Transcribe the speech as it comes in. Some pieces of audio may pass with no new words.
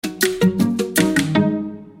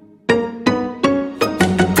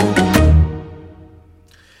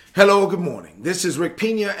Hello, good morning. This is Rick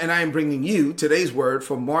Pina, and I am bringing you today's word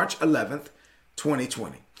for March 11th,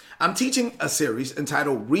 2020. I'm teaching a series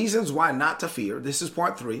entitled Reasons Why Not to Fear. This is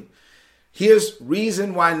part 3. Here's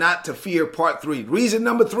Reason Why Not to Fear, part 3. Reason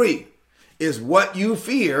number 3 is what you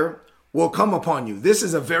fear will come upon you. This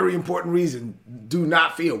is a very important reason. Do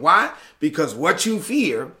not fear. Why? Because what you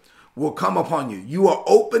fear will come upon you. You are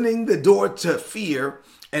opening the door to fear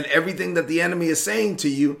and everything that the enemy is saying to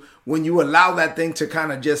you when you allow that thing to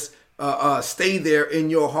kind of just stay there in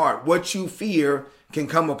your heart. What you fear can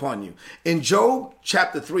come upon you. In Job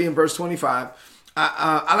chapter 3 and verse 25,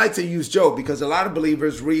 I like to use Job because a lot of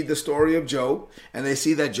believers read the story of Job and they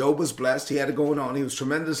see that Job was blessed. He had it going on. He was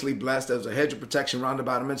tremendously blessed. There was a hedge of protection round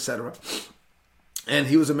about him, etc. And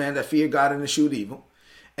he was a man that feared God and eschewed evil.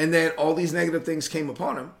 And then all these negative things came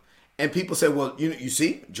upon him. And people say, well, you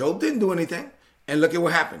see, Job didn't do anything. And look at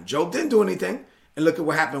what happened. Job didn't do anything. And look at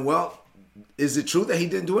what happened. Well, is it true that he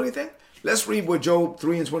didn't do anything? Let's read what Job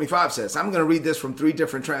 3 and 25 says. I'm going to read this from 3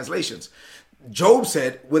 different translations. Job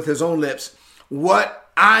said with his own lips,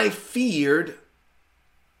 what I feared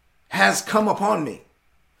has come upon me.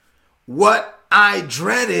 What I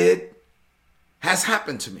dreaded has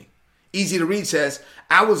happened to me. Easy to read says,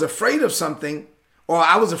 I was afraid of something, or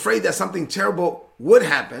I was afraid that something terrible would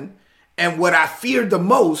happen. And what I feared the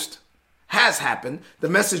most has happened. The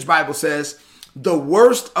Message Bible says, the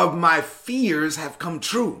worst of my fears have come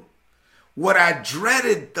true. What I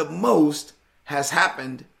dreaded the most has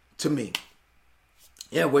happened to me.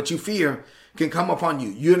 Yeah, what you fear can come upon you.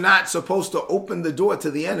 You're not supposed to open the door to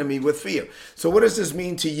the enemy with fear. So what does this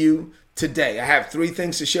mean to you today? I have 3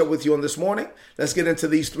 things to share with you on this morning. Let's get into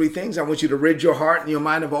these 3 things. I want you to rid your heart and your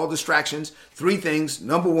mind of all distractions. 3 things.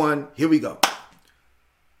 Number 1, here we go.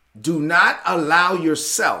 Do not allow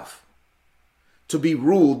yourself to be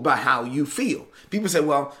ruled by how you feel. People say,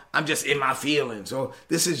 well, I'm just in my feelings, or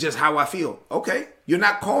this is just how I feel. Okay, you're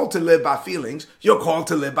not called to live by feelings. You're called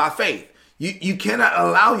to live by faith. You cannot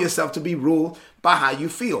allow yourself to be ruled by how you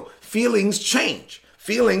feel. Feelings change.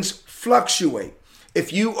 Feelings fluctuate.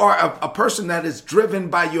 If you are a person that is driven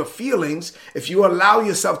by your feelings, if you allow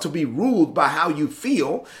yourself to be ruled by how you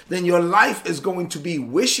feel, then your life is going to be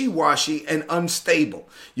wishy-washy and unstable.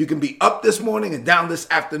 You can be up this morning and down this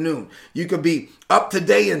afternoon. You can be up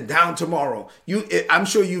today and down tomorrow. I'm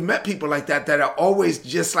sure you've met people like that are always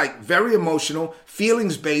just like very emotional,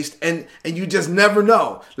 feelings-based, and you just never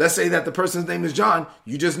know. Let's say that the person's name is John.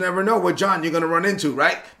 You just never know what John you're going to run into,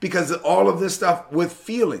 right? Because of all of this stuff with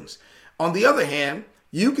feelings. On the other hand,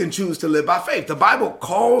 you can choose to live by faith. The Bible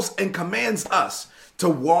calls and commands us to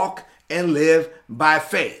walk and live by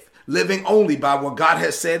faith, living only by what God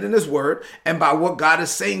has said in his word and by what God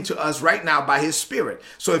is saying to us right now by his spirit.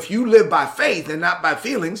 So if you live by faith and not by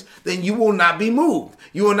feelings, then you will not be moved.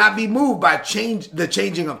 You will not be moved by the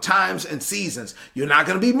changing of times and seasons. You're not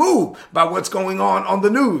going to be moved by what's going on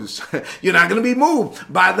the news. You're not going to be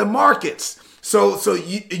moved by the markets. So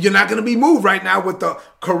you're not going to be moved right now with the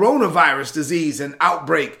coronavirus disease and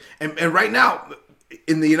outbreak. And right now,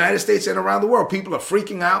 in the United States and around the world, people are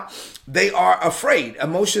freaking out. They are afraid.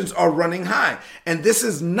 Emotions are running high. And this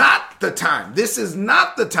is not the time. This is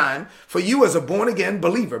not the time for you as a born-again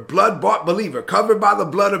believer, blood-bought believer, covered by the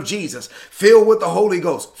blood of Jesus, filled with the Holy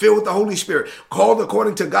Ghost, filled with the Holy Spirit, called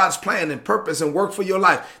according to God's plan and purpose and work for your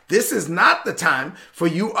life. This is not the time for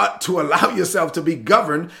you to allow yourself to be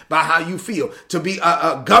governed by how you feel, to be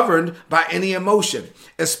governed by any emotion,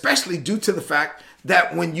 especially due to the fact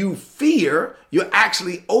that when you fear, you're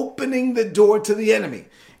actually opening the door to the enemy.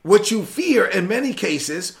 What you fear in many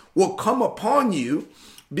cases will come upon you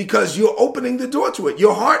because you're opening the door to it.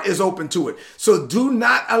 Your heart is open to it. So do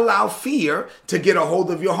not allow fear to get a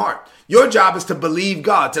hold of your heart. Your job is to believe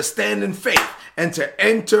God, to stand in faith, and to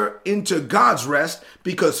enter into God's rest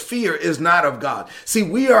because fear is not of God. See,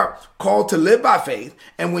 we are called to live by faith.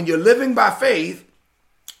 And when you're living by faith,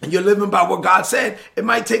 and you're living by what God said, it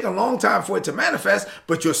might take a long time for it to manifest,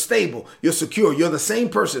 but you're stable, you're secure, you're the same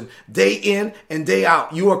person day in and day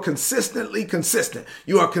out. You are consistently consistent.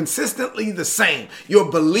 You are consistently the same. You're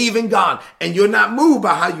believing God and you're not moved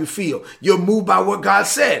by how you feel. You're moved by what God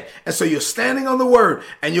said. And so you're standing on the word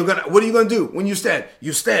and what are you going to do when you stand?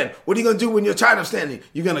 You stand. What are you going to do when you're tired of standing?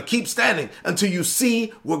 You're going to keep standing until you see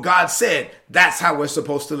what God said. That's how we're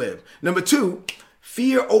supposed to live. Number 2,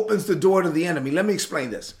 fear opens the door to the enemy. Let me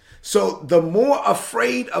explain this. So the more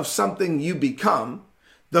afraid of something you become,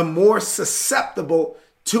 the more susceptible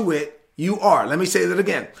to it you are. Let me say that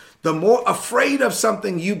again. The more afraid of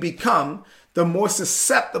something you become, the more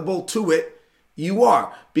susceptible to it you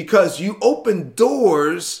are, because you open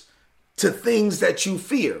doors to things that you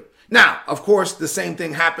fear. Now, of course, the same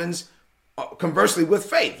thing happens conversely with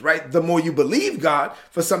faith, right? The more you believe God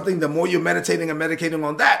for something, the more you're meditating and medicating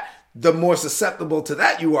on that, the more susceptible to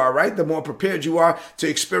that you are, right? The more prepared you are to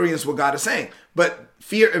experience what God is saying. But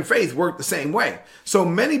fear and faith work the same way. So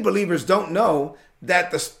many believers don't know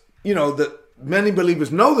that many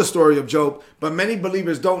believers know the story of Job, but many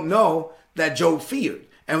believers don't know that Job feared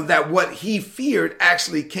and that what he feared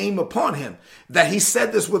actually came upon him, that he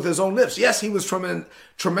said this with his own lips. Yes, he was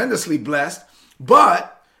tremendously blessed,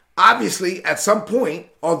 but obviously at some point,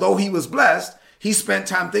 although he was blessed, he spent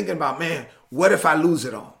time thinking about, man, what if I lose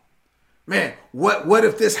it all? Man, what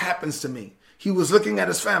if this happens to me? He was looking at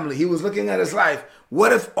his family. He was looking at his life.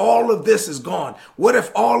 What if all of this is gone? What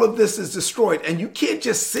if all of this is destroyed? And you can't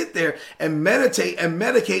just sit there and meditate and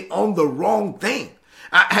medicate on the wrong thing.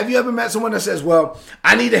 Have you ever met someone that says, well,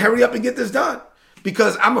 I need to hurry up and get this done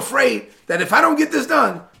because I'm afraid that if I don't get this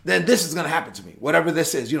done, then this is going to happen to me. Whatever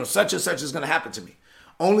this is, such and such is going to happen to me.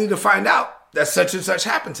 Only to find out that such and such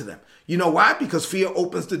happened to them. You know why? Because fear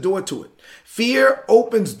opens the door to it. Fear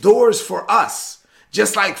opens doors for us,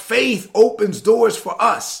 just like faith opens doors for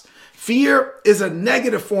us. Fear is a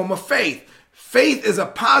negative form of faith. Faith is a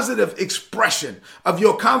positive expression of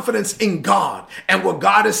your confidence in God and what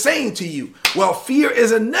God is saying to you. Well, fear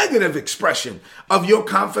is a negative expression of your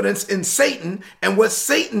confidence in Satan and what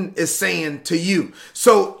Satan is saying to you.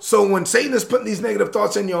 So when Satan is putting these negative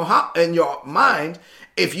thoughts in your mind,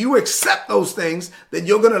 if you accept those things, then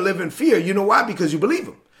you're going to live in fear. You know why? Because you believe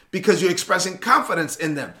them, because you're expressing confidence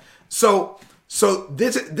in them. So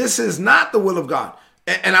this is not the will of God.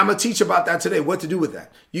 And I'm going to teach about that today, what to do with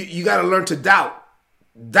that. You got to learn to doubt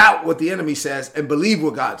what the enemy says and believe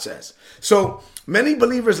what God says. So many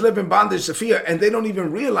believers live in bondage to fear, and they don't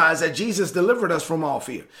even realize that Jesus delivered us from all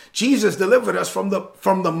fear. Jesus delivered us from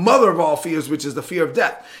the mother of all fears, which is the fear of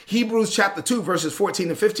death. Hebrews chapter 2, verses 14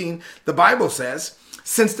 and 15, the Bible says,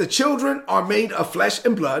 since the children are made of flesh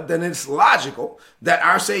and blood, then it's logical that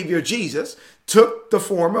our Savior Jesus took the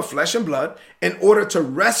form of flesh and blood in order to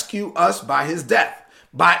rescue us by his death.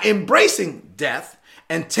 By embracing death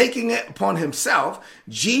and taking it upon himself,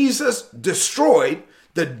 Jesus destroyed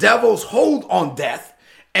the devil's hold on death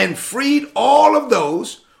and freed all of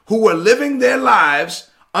those who were living their lives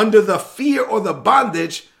under the fear or the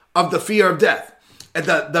bondage of the fear of death. And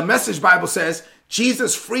the Message Bible says,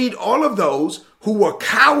 Jesus freed all of those who were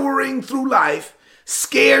cowering through life,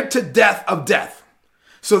 scared to death of death.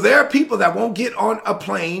 So there are people that won't get on a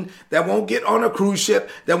plane, that won't get on a cruise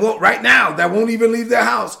ship, that won't even leave their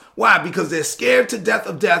house. Why? Because they're scared to death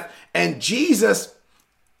of death. And Jesus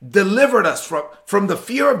delivered us from the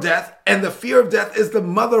fear of death. And the fear of death is the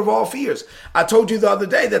mother of all fears. I told you the other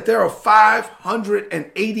day that there are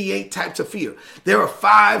 588 types of fear. There are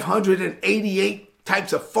 588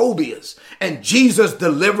 types of phobias. And Jesus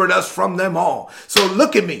delivered us from them all. So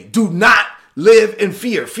look at me. Do not live in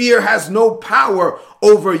fear. Fear has no power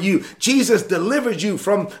over you. Jesus delivered you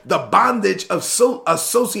from the bondage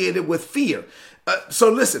associated with fear.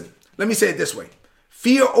 So listen, let me say it this way.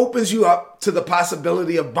 Fear opens you up to the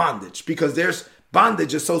possibility of bondage because there's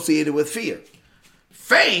bondage associated with fear.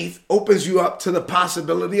 Faith opens you up to the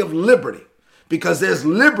possibility of liberty because there's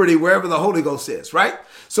liberty wherever the Holy Ghost is, right?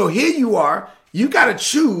 So here you are, you got to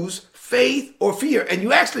choose faith or fear, and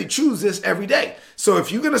you actually choose this every day. So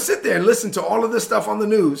if you're going to sit there and listen to all of this stuff on the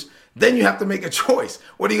news, then you have to make a choice.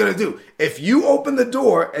 What are you going to do? If you open the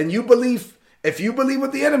door and if you believe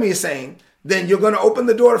what the enemy is saying, then you're going to open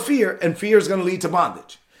the door to fear, and fear is going to lead to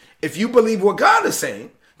bondage. If you believe what God is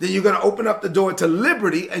saying, then you're going to open up the door to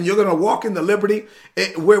liberty, and you're going to walk in the liberty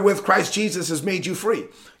wherewith Christ Jesus has made you free.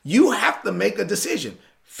 You have to make a decision.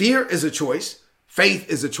 Fear is a choice. Faith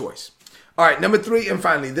is a choice. All right, number 3, and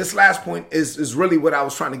finally, this last point is really what I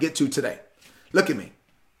was trying to get to today. Look at me.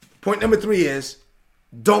 Point number 3 is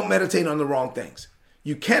don't meditate on the wrong things.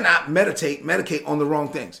 You cannot medicate on the wrong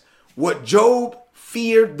things. What Job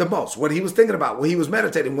feared the most, what he was thinking about, what he was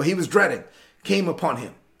meditating, what he was dreading, came upon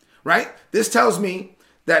him, right? This tells me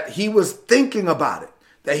that he was thinking about it,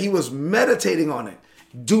 that he was meditating on it.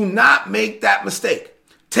 Do not make that mistake.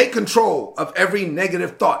 Take control of every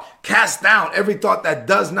negative thought. Cast down every thought that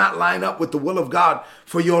does not line up with the will of God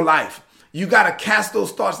for your life. You got to cast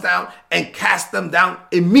those thoughts down and cast them down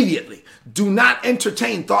immediately. Do not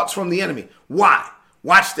entertain thoughts from the enemy. Why?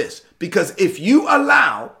 Watch this. Because if you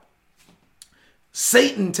allow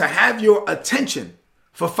Satan to have your attention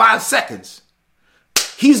for 5 seconds,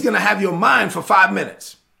 he's going to have your mind for 5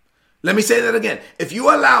 minutes. Let me say that again. If you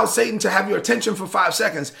allow Satan to have your attention for 5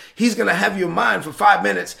 seconds, he's going to have your mind for 5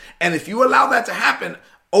 minutes. And if you allow that to happen,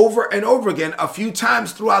 over and over again a few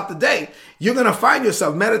times throughout the day, you're going to find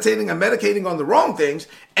yourself meditating and medicating on the wrong things.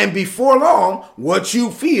 And before long, what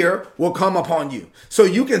you fear will come upon you. So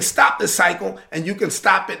you can stop the cycle and you can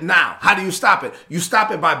stop it now. How do you stop it? You stop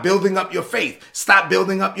it by building up your faith. Stop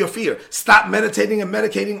building up your fear. Stop meditating and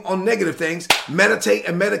medicating on negative things. Meditate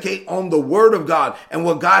and medicate on the word of God and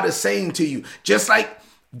what God is saying to you. Just like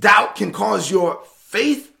doubt can cause your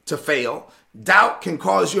faith to fail, doubt can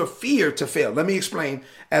cause your fear to fail. Let me explain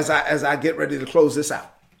as I get ready to close this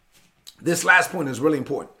out. This last point is really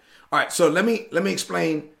important. All right, so let me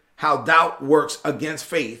explain how doubt works against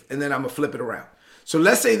faith, and then I'm gonna flip it around. So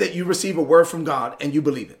let's say that you receive a word from God and you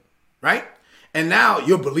believe it, right? And now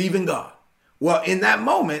you're believing God. Well, in that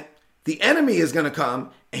moment, the enemy is gonna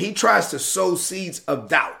come and he tries to sow seeds of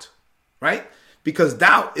doubt, right? Because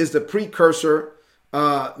doubt is the precursor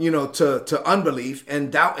to unbelief,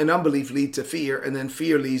 and doubt and unbelief lead to fear, and then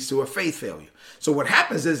fear leads to a faith failure. So what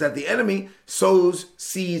happens is that the enemy sows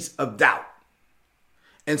seeds of doubt.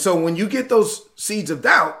 And so when you get those seeds of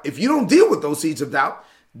doubt, if you don't deal with those seeds of doubt,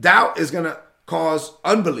 doubt is going to cause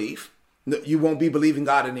unbelief. You won't be believing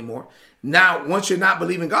God anymore. Now, once you're not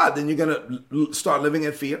believing God, then you're going to start living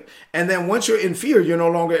in fear. And then once you're in fear, you're no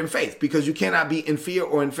longer in faith, because you cannot be in fear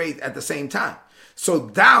or in faith at the same time. So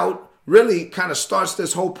doubt really kind of starts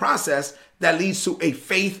this whole process that leads to a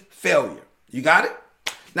faith failure. You got it?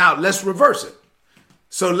 Now, let's reverse it.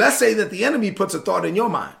 So let's say that the enemy puts a thought in your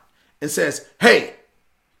mind and says, hey,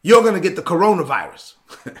 you're going to get the coronavirus,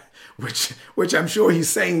 which I'm sure he's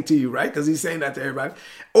saying to you, right? Because he's saying that to everybody.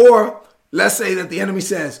 Or let's say that the enemy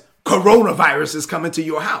says, coronavirus is coming to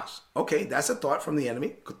your house. Okay, that's a thought from the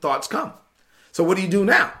enemy. Thoughts come. So what do you do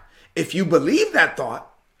now? If you believe that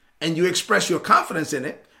thought and you express your confidence in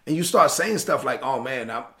it, and you start saying stuff like, oh man,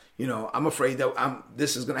 I'm afraid that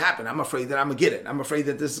this is going to happen. I'm afraid that I'm going to get it. I'm afraid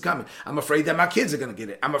that this is coming. I'm afraid that my kids are going to get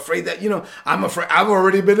it. I'm afraid that, I'm afraid I've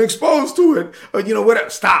already been exposed to it. Or, whatever.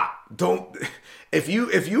 Stop. Don't. If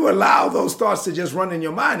you allow those thoughts to just run in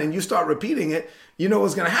your mind and you start repeating it,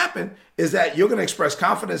 what's going to happen is that you're going to express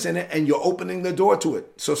confidence in it and you're opening the door to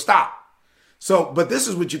it. So stop. But this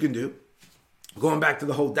is what you can do. Going back to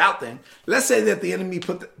the whole doubt thing, let's say that the enemy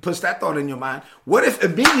puts that thought in your mind. What if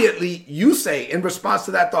immediately you say, in response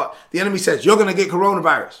to that thought, the enemy says, you're going to get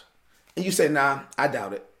coronavirus. And you say, nah, I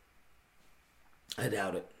doubt it. I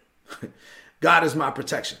doubt it. God is my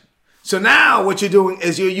protection. So now what you're doing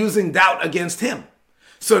is you're using doubt against him.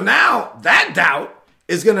 So now that doubt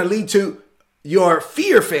is going to lead to your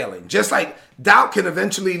fear failing. Just like doubt can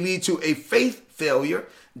eventually lead to a faith failure,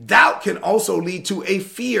 doubt can also lead to a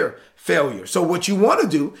fear failure. So what you want to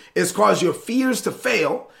do is cause your fears to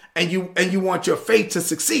fail, and you want your faith to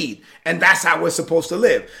succeed. And that's how we're supposed to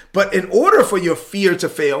live. But in order for your fear to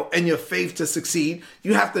fail and your faith to succeed,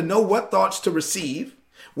 you have to know what thoughts to receive,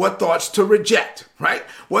 what thoughts to reject, right?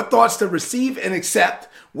 What thoughts to receive and accept,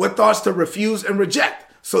 what thoughts to refuse and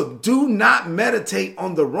reject. So do not meditate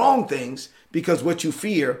on the wrong things, because what you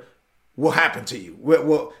fear will happen to you.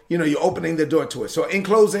 Well, you're opening the door to it. So in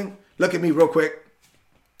closing, look at me real quick.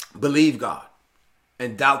 Believe God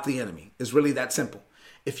and doubt the enemy. It's really that simple.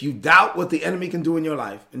 If you doubt what the enemy can do in your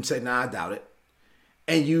life and say, nah, I doubt it,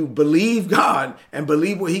 and you believe God and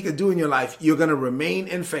believe what he could do in your life, you're going to remain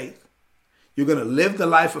in faith. You're going to live the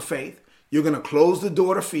life of faith. You're going to close the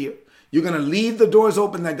door to fear. You're going to leave the doors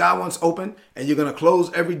open that God wants open, and you're going to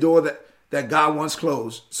close every door that God wants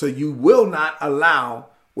closed. So you will not allow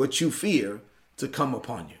what you fear to come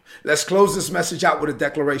upon you. Let's close this message out with a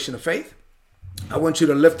declaration of faith. I want you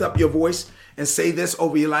to lift up your voice and say this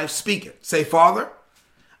over your life. Speak it. Say, Father,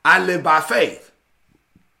 I live by faith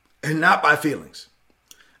and not by feelings.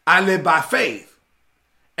 I live by faith,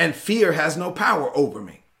 and fear has no power over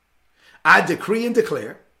me. I decree and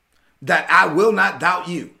declare that I will not doubt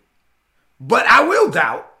you, but I will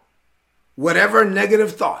doubt whatever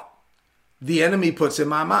negative thought the enemy puts in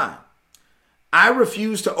my mind. I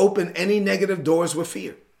refuse to open any negative doors with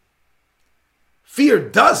fear. Fear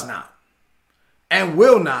does not and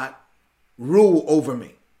will not rule over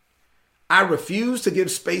me. I refuse to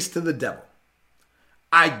give space to the devil.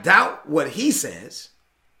 I doubt what he says,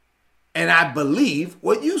 and I believe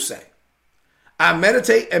what you say. I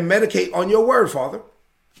meditate and medicate on your word, Father.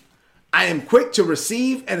 I am quick to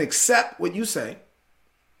receive and accept what you say.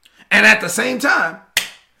 And at the same time,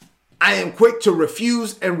 I am quick to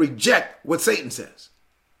refuse and reject what Satan says.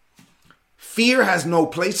 Fear has no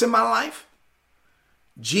place in my life.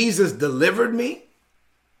 Jesus delivered me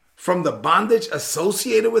from the bondage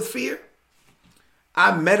associated with fear.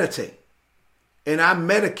 I meditate and I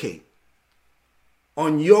medicate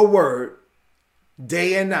on your word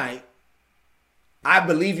day and night. I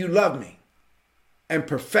believe you love me, and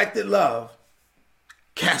perfected love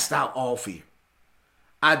cast out all fear.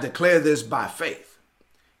 I declare this by faith.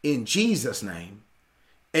 In Jesus' name,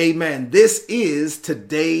 amen. This is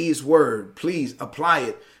today's word. Please apply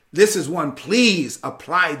it. This is one. Please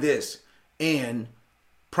apply this and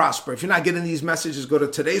prosper. If you're not getting these messages, go to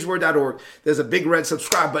today'sword.org. There's a big red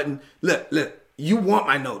subscribe button. Look, you want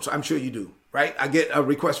my notes. I'm sure you do, right? I get a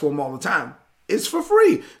request for them all the time. It's for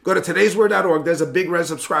free. Go to today'sword.org. There's a big red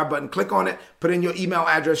subscribe button. Click on it. Put in your email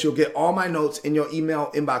address. You'll get all my notes in your email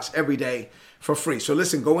inbox every day for free. So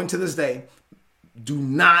listen, go into this day. Do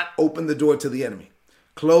not open the door to the enemy.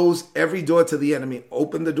 Close every door to the enemy.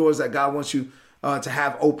 Open the doors that God wants you to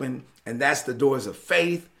have open. And that's the doors of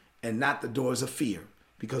faith and not the doors of fear.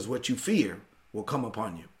 Because what you fear will come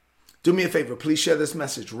upon you. Do me a favor. Please share this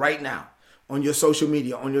message right now on your social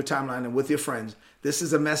media, on your timeline, and with your friends. This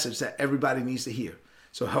is a message that everybody needs to hear.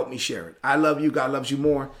 So help me share it. I love you. God loves you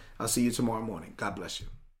more. I'll see you tomorrow morning. God bless you.